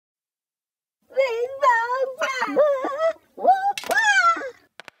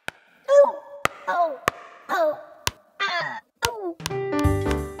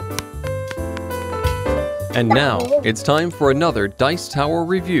And now, it's time for another Dice Tower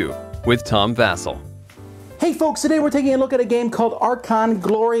review with Tom Vasel. Hey folks, today we're taking a look at a game called Archon,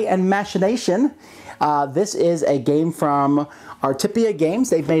 Glory, and Machination. This is a game from Artipia Games.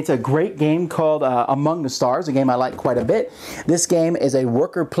 They've made a great game called Among the Stars, a game I like quite a bit. This game is a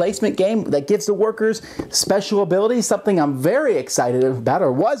worker placement game that gives the workers special abilities, something I'm very excited about,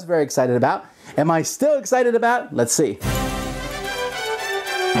 or was very excited about. Am I still excited about? Let's see.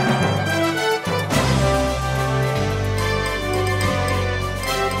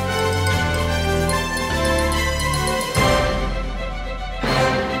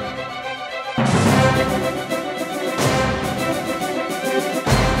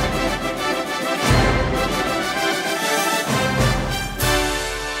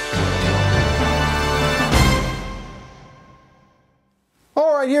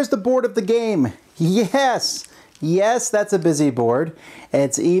 Alright, here's the board of the game. Yes, that's a busy board.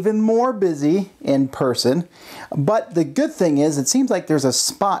 It's even more busy in person. But the good thing is, it seems like there's a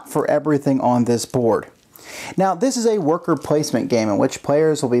spot for everything on this board. Now, this is a worker placement game in which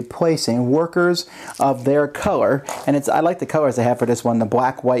players will be placing workers of their color. And I like the colors they have for this one, the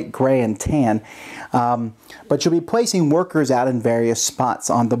black, white, gray, and tan. But you'll be placing workers out in various spots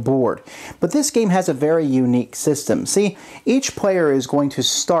on the board. But this game has a very unique system. See, each player is going to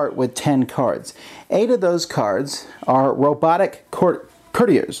start with 10 cards. 8 of those cards are robotic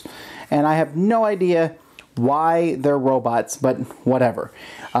courtiers. And I have no idea why they're robots, but whatever.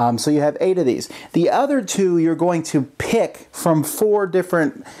 So you have 8 of these. The other 2 you're going to pick from 4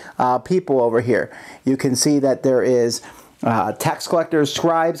 different people over here. You can see that there is tax collectors,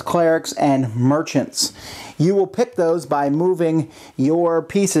 scribes, clerics, and merchants. You will pick those by moving your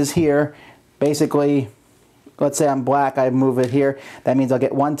pieces here. Basically, let's say I'm black, I move it here. That means I'll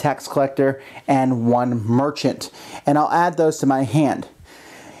get 1 tax collector and 1 merchant. And I'll add those to my hand.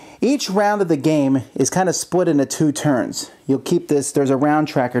 Each round of the game is kind of split into 2 turns. You'll keep this, there's a round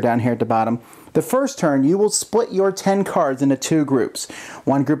tracker down here at the bottom. The first turn, you will split your 10 cards into 2 groups.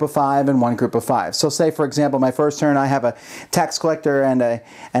 1 group of 5 and 1 group of 5. So say, for example, my first turn I have a tax collector and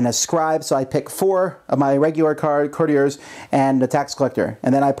a scribe, so I pick 4 of my regular courtiers and the tax collector.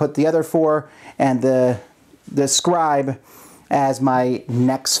 And then I put the other 4 and the scribe as my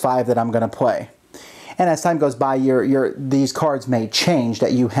next 5 that I'm going to play. And as time goes by, these cards may change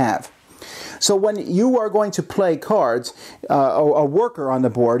that you have. So when you are going to play cards, a worker on the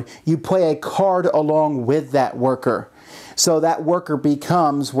board, you play a card along with that worker. So that worker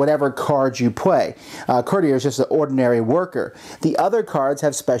becomes whatever card you play. Courtier is just an ordinary worker. The other cards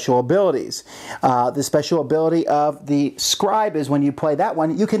have special abilities. The special ability of the scribe is when you play that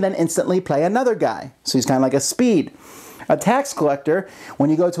one, you can then instantly play another guy. So he's kind of like a speed. A tax collector, when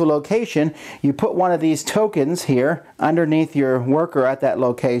you go to a location, you put one of these tokens here underneath your worker at that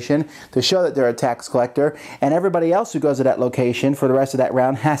location to show that they're a tax collector, and everybody else who goes to that location for the rest of that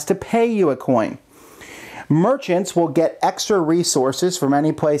round has to pay you a coin. Merchants will get extra resources from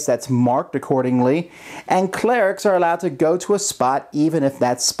any place that's marked accordingly, and clerics are allowed to go to a spot even if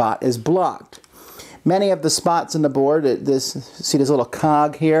that spot is blocked. Many of the spots on the board, see this little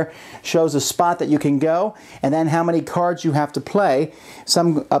cog here, shows a spot that you can go, and then how many cards you have to play.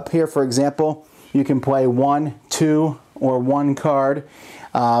 Some up here, for example, you can play 1, 2, or 1 card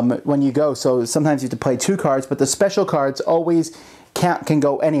when you go. So sometimes you have to play 2 cards, but the special cards always can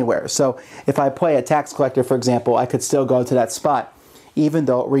go anywhere. So if I play a tax collector, for example, I could still go to that spot, even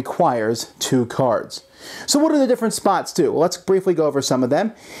though it requires 2 cards. So what do the different spots do? Well, let's briefly go over some of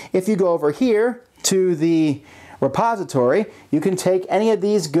them. If you go over here to the repository, you can take any of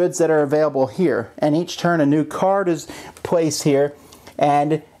these goods that are available here, and each turn a new card is placed here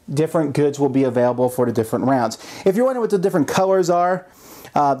and different goods will be available for the different rounds. If you're wondering what the different colors are,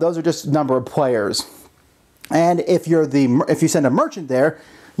 those are just number of players. And if you send a merchant there,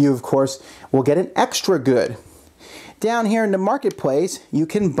 you of course will get an extra good. Down here in the marketplace, you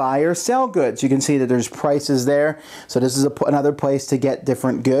can buy or sell goods. You can see that there's prices there. So this is another place to get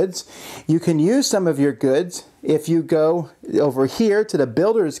different goods. You can use some of your goods. If you go over here to the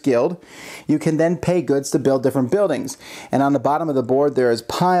Builders Guild, you can then pay goods to build different buildings. And on the bottom of the board, there is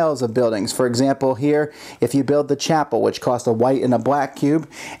piles of buildings. For example, here, if you build the chapel, which costs a white and a black cube,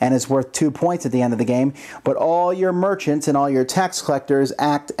 and is worth 2 points at the end of the game, but all your merchants and all your tax collectors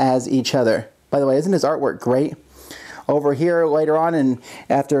act as each other. By the way, isn't this artwork great? Over here later on, and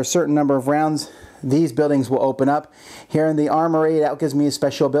after a certain number of rounds, these buildings will open up. Here in the armory, that gives me a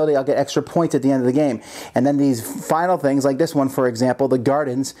special ability. I'll get extra points at the end of the game. And then these final things, like this one, for example, the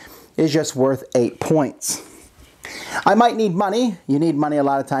gardens, is just worth 8 points. I might need money. You need money a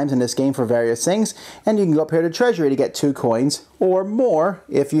lot of times in this game for various things. And you can go up here to Treasury to get 2 coins or more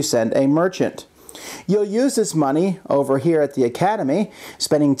if you send a merchant. You'll use this money over here at the Academy,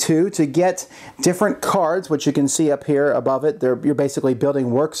 spending 2 to get different cards, which you can see up here above it. You're basically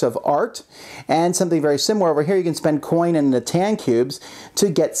building works of art. And something very similar over here, you can spend coin in the tan cubes to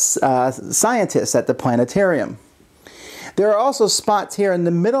get scientists at the planetarium. There are also spots here in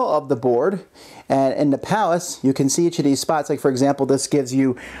the middle of the board, and in the palace you can see each of these spots. Like for example, this gives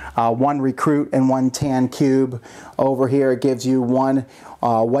you 1 recruit and 1 tan cube. Over here it gives you 1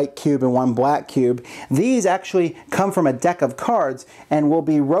 white cube and 1 black cube. These actually come from a deck of cards and will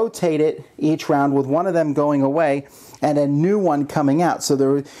be rotated each round, with one of them going away and a new one coming out.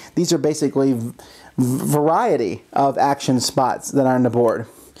 So these are basically variety of action spots that are on the board.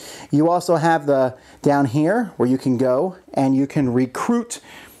 You also have down here where you can go and you can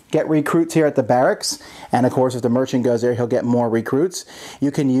get recruits here at the barracks. And of course, if the merchant goes there, he'll get more recruits. You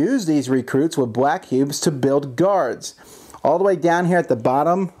can use these recruits with black cubes to build guards. All the way down here at the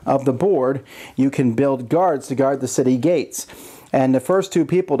bottom of the board, you can build guards to guard the city gates. And the first 2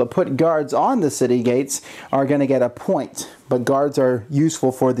 people to put guards on the city gates are going to get a point. But guards are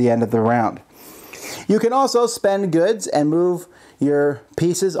useful for the end of the round. You can also spend goods and move your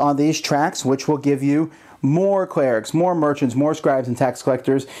pieces on these tracks, which will give you more clerics, more merchants, more scribes and tax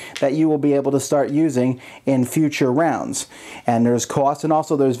collectors that you will be able to start using in future rounds. And there's cost, and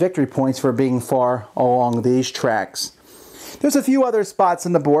also there's victory points for being far along these tracks. There's a few other spots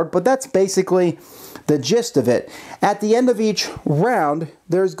on the board, but that's basically the gist of it. At the end of each round,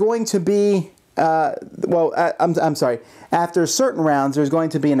 there's going to be, I'm sorry, after certain rounds, there's going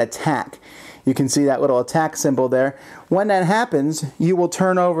to be an attack. You can see that little attack symbol there. When that happens, you will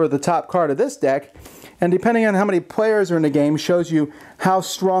turn over the top card of this deck, and depending on how many players are in the game, shows you how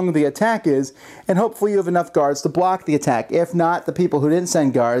strong the attack is, and hopefully you have enough guards to block the attack. If not, the people who didn't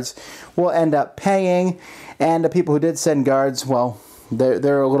send guards will end up paying, and the people who did send guards, well,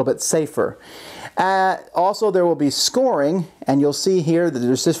 they're a little bit safer. Also, there will be scoring, and you'll see here that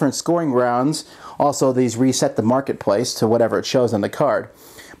there's different scoring rounds. Also, these reset the marketplace to whatever it shows on the card.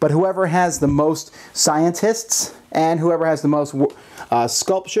 But whoever has the most scientists, and whoever has the most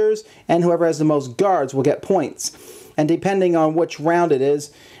sculptures, and whoever has the most guards will get points. And depending on which round it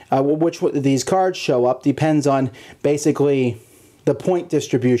is, which these cards show up, depends on basically the point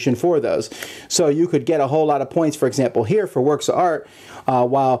distribution for those. So you could get a whole lot of points, for example, here for works of art,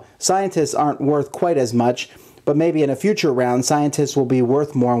 while scientists aren't worth quite as much. But maybe in a future round, scientists will be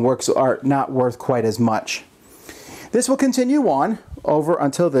worth more and works of art not worth quite as much. This will continue on over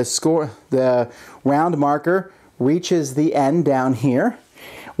until the round marker reaches the end down here.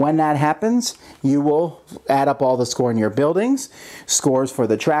 When that happens, you will add up all the score in your buildings, scores for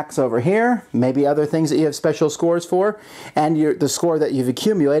the tracks over here, maybe other things that you have special scores for, and the score that you've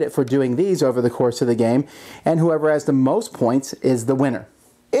accumulated for doing these over the course of the game, and whoever has the most points is the winner.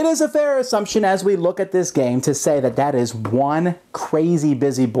 It is a fair assumption as we look at this game to say that that is one crazy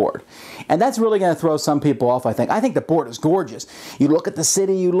busy board. And that's really going to throw some people off, I think. I think the board is gorgeous. You look at the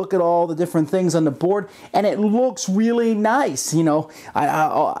city, you look at all the different things on the board, and it looks really nice. You know,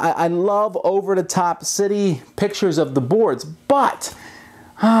 I love over-the-top city pictures of the boards, but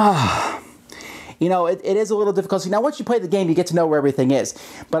you know, it is a little difficult. Now, once you play the game, you get to know where everything is.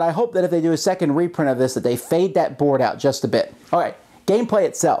 But I hope that if they do a second reprint of this, that they fade that board out just a bit. All right. Gameplay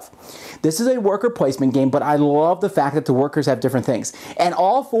itself. This is a worker placement game, but I love the fact that the workers have different things. And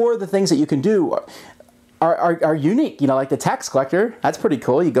all 4 of the things that you can do are unique. You know, like the tax collector, that's pretty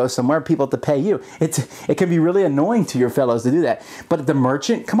cool. You go somewhere, people have to pay you. It can be really annoying to your fellows to do that. But the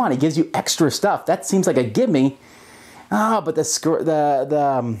merchant, come on, he gives you extra stuff. That seems like a gimme. But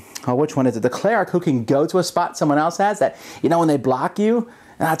which one is it? The cleric who can go to a spot someone else has that, you know, when they block you,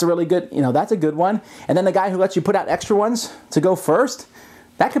 that's a really good, you know, that's a good one. And then the guy who lets you put out extra ones to go first,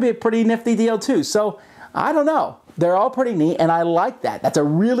 that could be a pretty nifty deal too. So, I don't know. They're all pretty neat, and I like that. That's a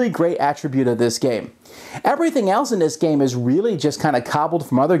really great attribute of this game. Everything else in this game is really just kind of cobbled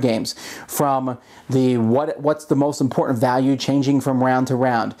from other games, from the what's the most important value changing from round to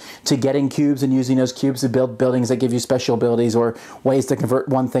round, to getting cubes and using those cubes to build buildings that give you special abilities or ways to convert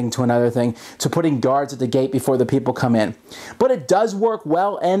one thing to another thing, to putting guards at the gate before the people come in. But it does work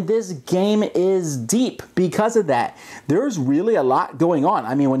well, and this game is deep because of that. There's really a lot going on.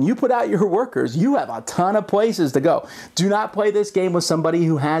 I mean, when you put out your workers, you have a ton of places to to go. Do not play this game with somebody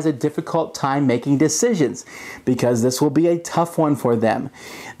who has a difficult time making decisions, because this will be a tough one for them.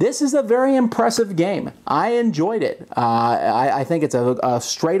 This is a very impressive game. I enjoyed it. I think it's a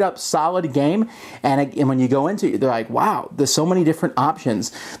straight up solid game, and when you go into it, they're like, wow, there's so many different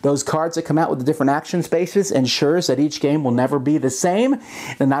options. Those cards that come out with the different action spaces ensures that each game will never be the same,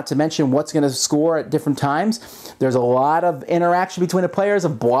 and not to mention what's going to score at different times. There's a lot of interaction between the players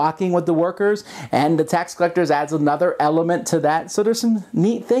of blocking with the workers, and the tax collectors adds another element to that. So there's some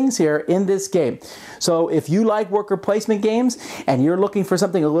neat things here in this game. So if you like worker placement games and you're looking for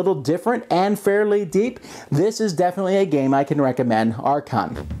something a little different and fairly deep, this is definitely a game I can recommend,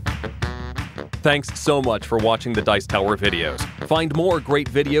 Archon. Thanks so much for watching the Dice Tower videos. Find more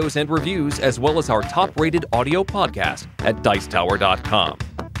great videos and reviews, as well as our top-rated audio podcast at Dicetower.com.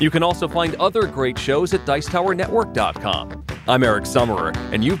 You can also find other great shows at Dicetowernetwork.com. I'm Eric Summerer,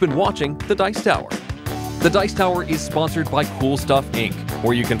 and you've been watching The Dice Tower. The Dice Tower is sponsored by Cool Stuff Inc.,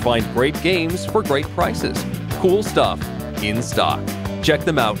 where you can find great games for great prices. Cool stuff in stock. Check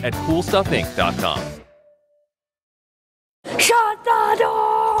them out at CoolStuffInc.com. Shut the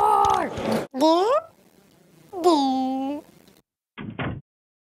door!